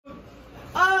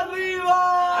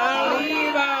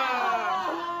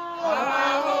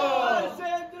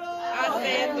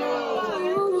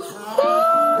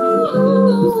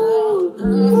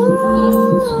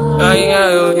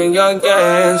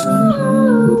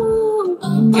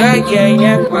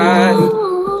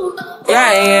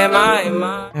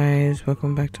Guys,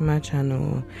 welcome back to my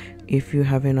channel. If you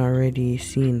haven't already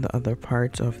seen the other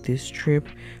parts of this trip,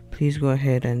 please go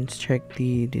ahead and check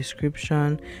the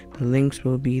description. The links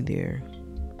will be there.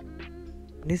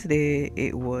 This day,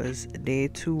 it was day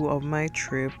 2 of my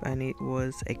trip and it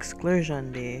was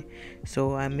excursion day,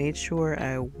 so I made sure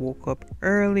I woke up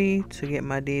early to get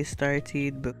my day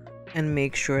started and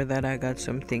make sure that I got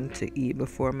something to eat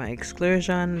before my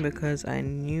excursion, because I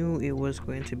knew it was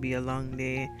going to be a long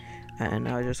day and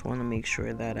I just want to make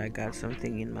sure that I got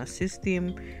something in my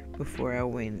system before I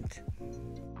went.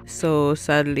 So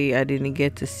sadly, I didn't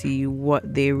get to see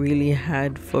what they really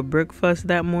had for breakfast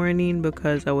that morning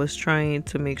because I was trying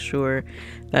to make sure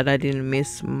that I didn't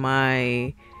miss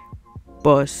my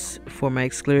bus for my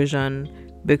excursion,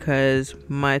 because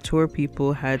my tour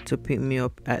people had to pick me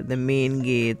up at the main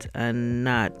gate and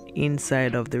not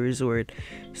inside of the resort.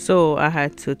 So I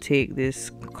had to take this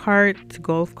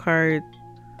golf cart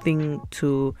thing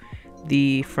to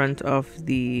the front of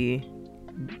the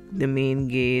main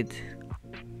gate.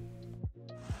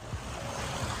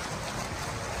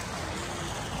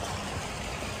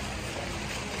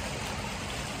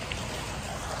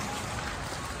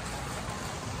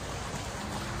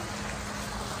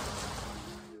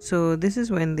 So this is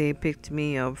when they picked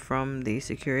me up from the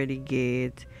security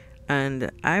gate, and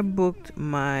I booked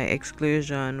my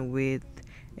excursion with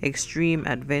Extreme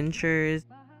Adventures.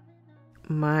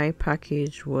 My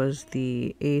package was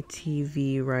the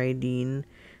ATV riding,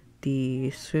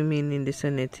 the swimming in the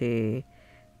Senete,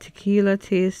 tequila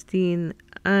tasting,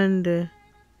 and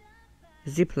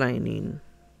zip lining.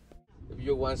 If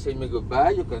you want to say me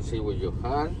goodbye, you can say with your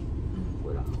hand,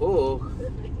 with a hug,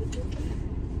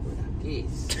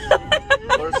 kiss.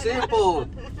 Or simple,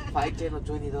 $5, $10, or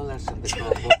 $20 on the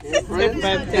top. Okay, friends?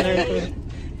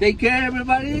 Take care,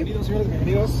 everybody.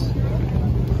 Bienvenidos.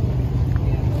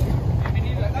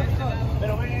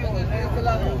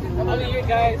 How are you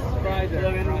guys?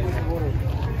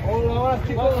 Hola,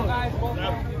 chicos.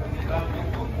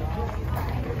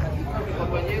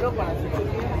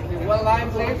 One line,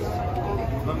 please.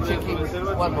 Checking.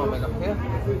 One moment, okay?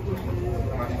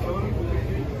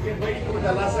 Get ready for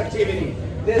the last activity.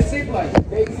 The zip line,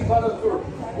 the easy paddle tour.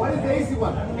 What is the easy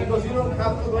one? Because you don't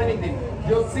have to do anything.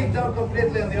 Just sit down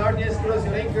completely on the harness, cross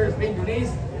your ankles, bend your knees,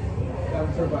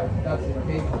 and survive. That's it,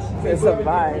 okay?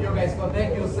 Survive. You guys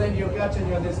connect, you send, you catch, and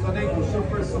you disconnect. You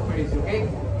super easy, okay?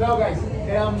 Now, guys,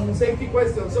 safety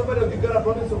question. Somebody of you got a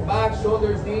problem with back,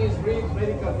 shoulders, knees, ribs,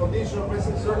 medical condition,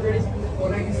 recent surgeries, or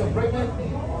like is pregnant?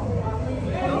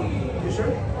 No? You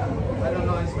sure? I don't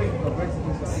know. It's making a pregnant.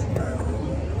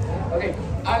 Okay,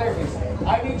 allergies.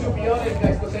 I need to be honest,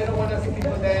 guys, because I don't want to see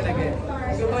people dying again.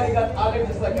 Somebody got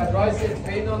allergies like adrices,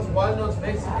 peanuts, walnuts,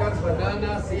 Mexicans,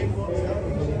 bananas, seafood.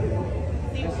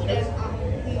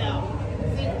 No.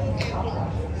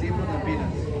 Seafood and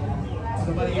peanuts.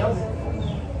 Somebody else?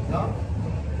 No?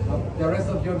 No? The rest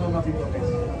of your normal people, guys.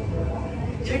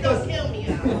 Just kill me.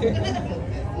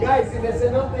 Guys, in the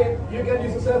cenote, you can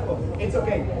use your cell phone. It's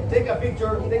okay. Take a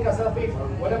picture, take a selfie,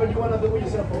 whatever you want to do with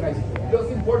your cell phone, guys.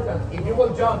 Just important, if you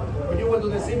will jump or you will do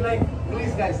the zip line,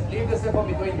 please, guys, leave the cell phone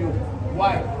between you.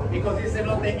 Why? Because this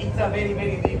cenote, it's a very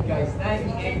deep, guys.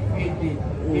 98 feet deep.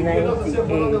 If you lose the cell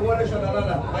phone on the water,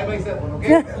 shalala, bye-bye cell phone,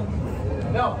 okay?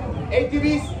 Now,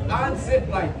 ATVs and zip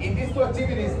line. In these 2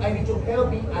 activities, I need to help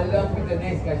me along with the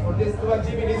next, guys. For these 2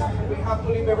 activities, we have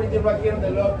to leave everything right here in the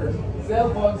lockers.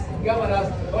 Cell phones, cameras,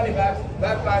 body bags,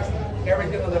 backpacks,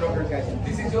 everything on the locker, guys.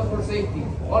 This is just for safety.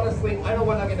 Honestly, I don't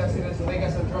want to get accidents in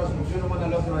Vegas and trust me. You don't want to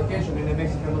lose your vacation in the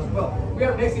Mexican hospital. We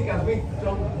are Mexicans. We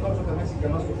don't go to the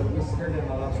Mexican hospital. We scare them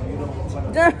a lot, so you know.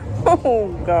 Oh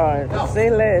God, now, say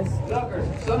less. Lockers.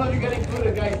 Some of you get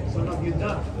included, guys. Some of you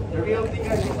don't. The real thing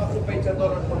is you have to pay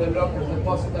 $10 for the lockers,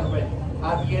 deposit and rent.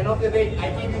 At the end of the day,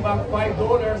 I give you back $5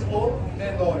 or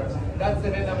 $10. That's the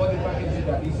net about the package you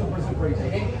got. It's super easy,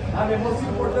 okay? And the most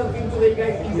important thing today,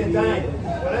 guys, is the time.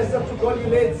 When I start to call you,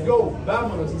 let's go.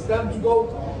 Vámonos. It's time to go.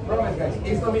 Promise, guys.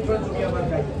 It's not me trying to be a bad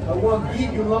guy. I want to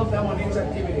give you long time on each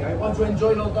activity. I want to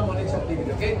enjoy long time on each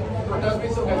activity, okay? For that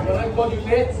reason, guys, when I call you,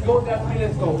 let's go, that means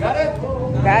let's go. Got it?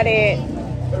 Got it.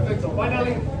 Perfect. So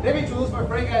finally, let me introduce my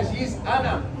friend, guys. She's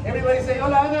Anna. Everybody say,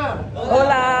 hola, Anna.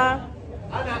 Hola.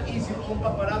 Anna is your own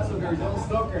paparazzo girl, your own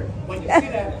stalker. When you see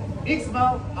that, big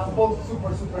smile and both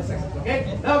super sexy,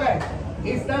 okay? Now, guys,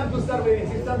 it's time to start with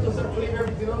this. It's time to start to leave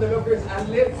everything on the lockers and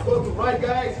let's go to ride,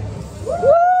 guys. Woo!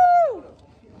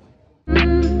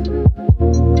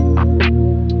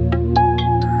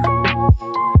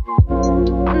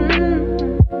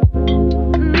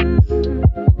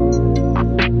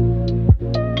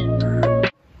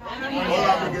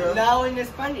 now in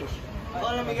Spanish.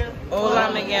 Hola, Miguel.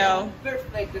 Hola, Miguel.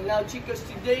 Perfect. Now, chicos,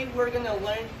 today we're gonna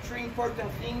learn 3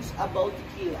 important things about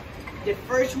tequila. The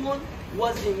first one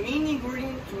was the main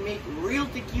ingredient to make real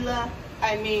tequila.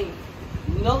 I mean,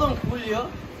 no Don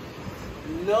Julio,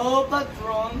 no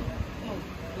Patron,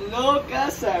 no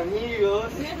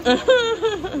Casamigos.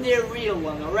 The real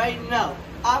one, alright? Now,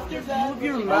 after that, move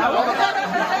your mouth.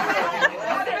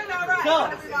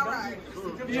 So,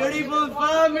 beautiful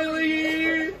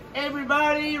family,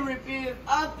 everybody repeat it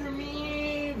after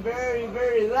me, very,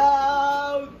 very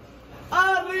loud.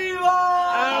 Arriba!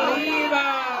 Arriba!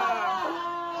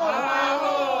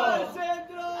 Abajo! Al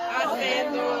centro! Al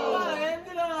centro!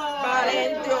 Pa' Pa'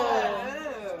 dentro!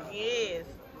 dentro. Yes.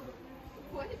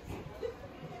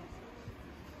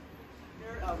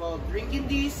 About drinking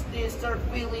this, they start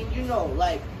feeling, you know,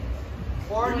 like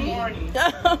horny.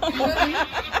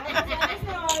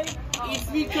 It's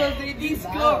because they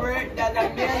discovered that the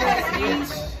melon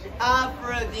is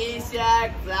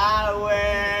aphrodisiac flower.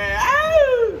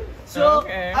 Ow! So,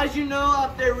 Okay. as you know,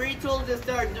 after rituals, they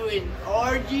start doing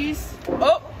orgies.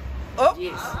 Oh. Oh.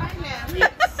 Yes.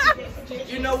 Yes.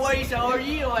 You know what is an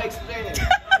orgy, or I explain it?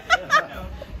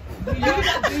 Do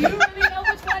you really know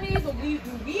which one it is, or we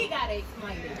gotta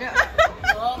explain it?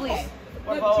 Oh, please.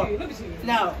 Por favor.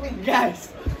 Now,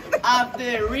 guys,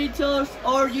 after rituals,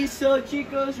 orgies, so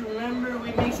chicos, remember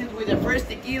we mix it with the first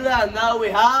tequila, and now we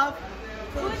have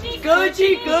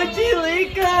Gucci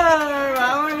liquor.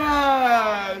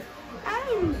 Vámonos.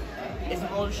 Ow. It's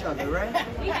small sugar, right?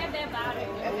 We have that bottle.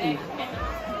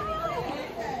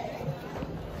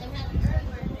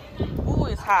 Ooh,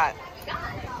 it's hot.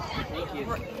 Thank you.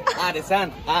 The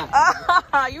sun.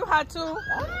 You hot too?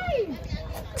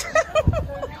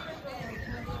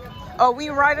 Are we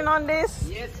riding on this?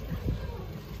 Yes.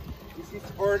 This is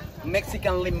for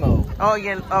Mexican limo. Oh,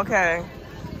 yeah. Okay.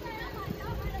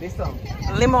 Listo.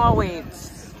 Limo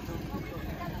awaits.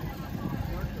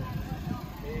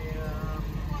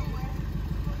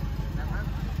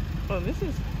 Oh, this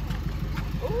is.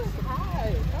 Oh, it's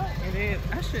hot. Oh, it is.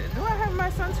 Do I have my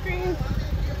sunscreen?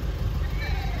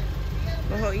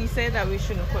 Well, you said that we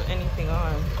shouldn't put anything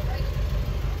on.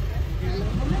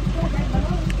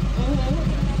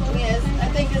 Yes, I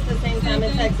think it's the same time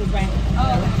in Texas right now.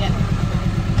 Oh, yeah.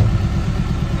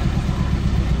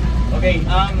 Okay,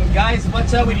 guys,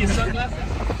 watch out with your sunglasses. I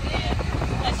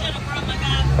should have brought my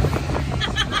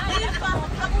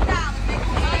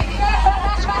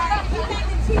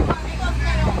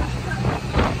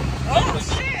Oh,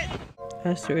 shit!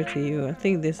 I swear to you, I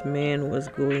think this man was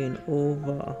going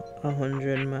over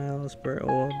 100 miles per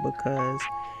hour because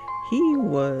he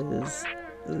was,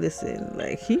 listen,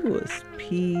 like he was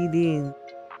speeding.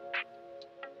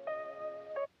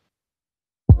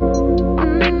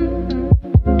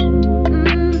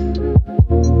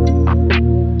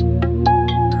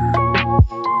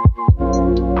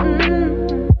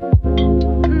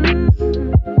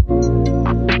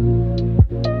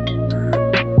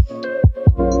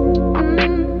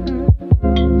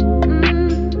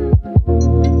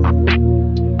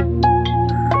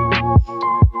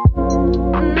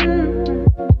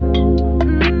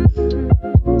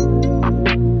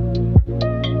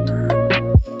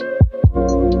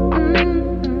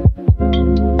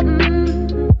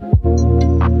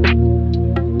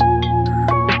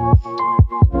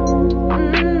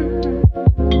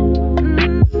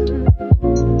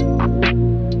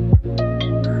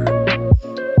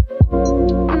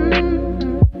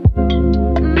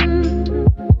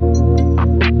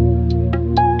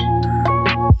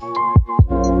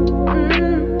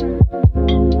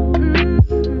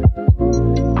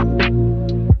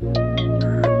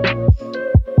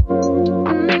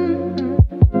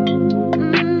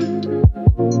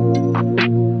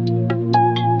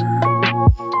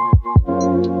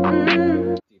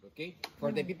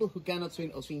 For the people who cannot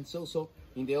swim or swim so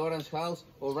in the orange house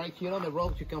or right here on the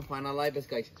road, you can find a live vest,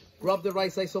 guys. Grab the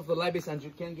right size of the live vest and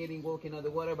you can get in walking on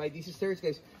the water by these stairs,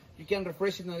 guys. You can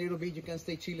refresh it a little bit. You can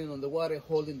stay chilling on the water,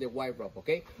 holding the white rope,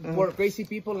 okay? For crazy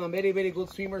people and very, very good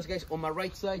swimmers, guys, on my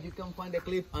right side, you can find the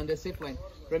cliff and the zip line.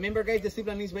 Remember, guys, the zip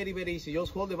line is very, very easy.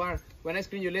 Just hold the bar. When I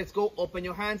scream you, let's go, open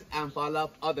your hands and fall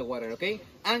out of the water, okay?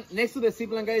 And next to the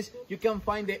zip line, guys, you can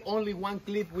find the only one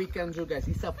cliff we can do, guys.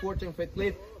 It's a 14-foot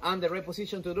cliff, and the right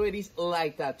position to do it is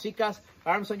like that. Chicas,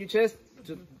 arms on your chest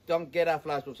to don't get a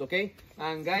flashbacks, okay?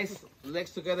 And guys,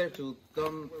 legs together to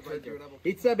don't hurt your elbow.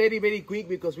 It's a very, very quick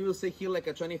because we will stay here like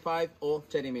a 25 or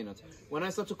 30 minutes. When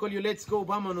I start to call you, let's go,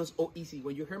 vámonos, or easy.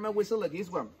 When you hear my whistle like this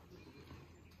one,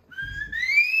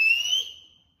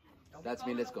 that's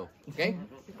me, let's go, okay?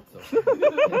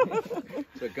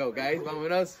 So go, guys,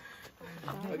 vámonos.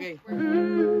 Okay.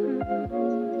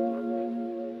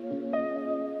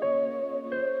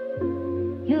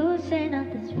 You say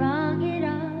nothing's wrong at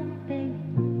all, baby.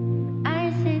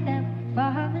 I say that we're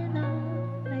falling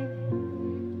off, baby.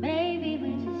 Maybe we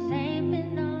just ain't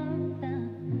been on the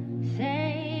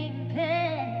same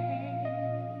page.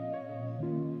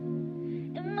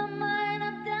 In my mind,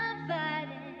 I'm done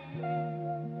fighting.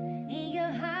 In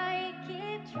your heart, you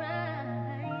keep trying.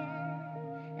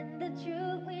 And the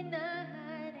truth we not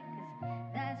hiding, 'cause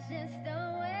that's just the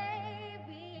way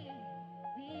we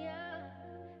are.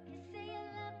 You say you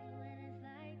love me when it's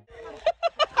like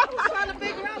I was trying to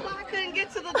figure out why I couldn't get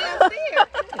to the damn stairs.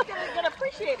 You're gonna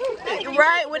appreciate it.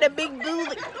 Right, with a big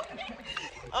booty.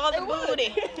 All the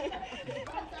booty.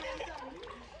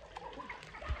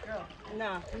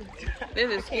 Nah.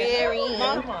 This is scary.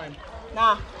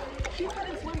 Nah. She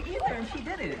couldn't swim either, and she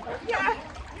did it.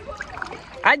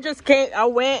 I just came, I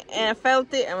went and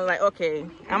felt it and was like, okay,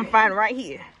 I'm fine right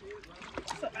here.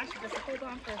 So I should just hold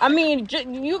on for I mean,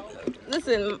 you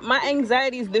listen, my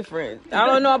anxiety is different. I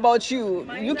don't know about you.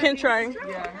 You can try.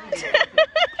 Yeah.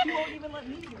 She won't even let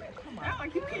me do it. Come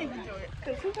on. You can't even do it.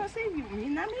 Because who's going to save you? Me,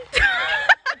 not me.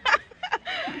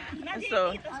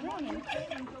 So,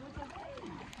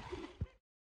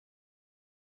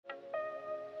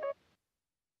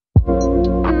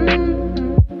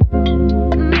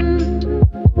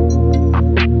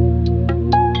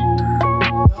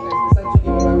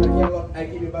 I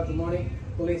give you back the money.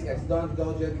 Please, guys, don't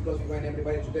go just because we want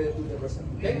everybody together to the person.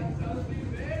 Okay?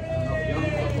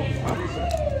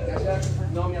 Cash App?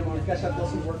 No, mi amor. Cash App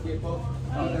doesn't work here, folks.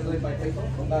 That's like by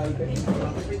PayPal.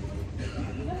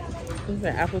 this is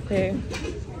an Apple Pay.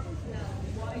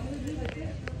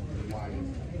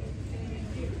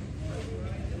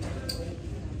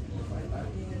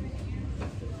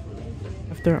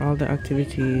 After all the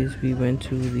activities, we went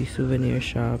to the souvenir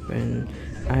shop and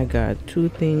I got 2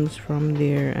 things from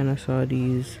there, and I saw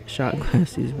these shot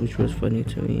glasses, which was funny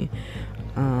to me.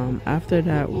 After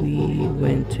that, we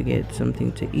went to get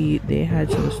something to eat. They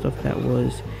had some stuff that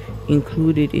was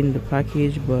included in the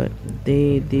package, but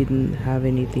they didn't have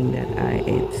anything that I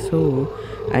ate, so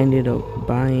I ended up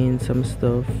buying some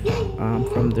stuff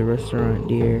from the restaurant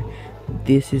there.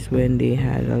 This is when they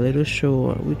had a little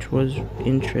show, which was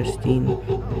interesting.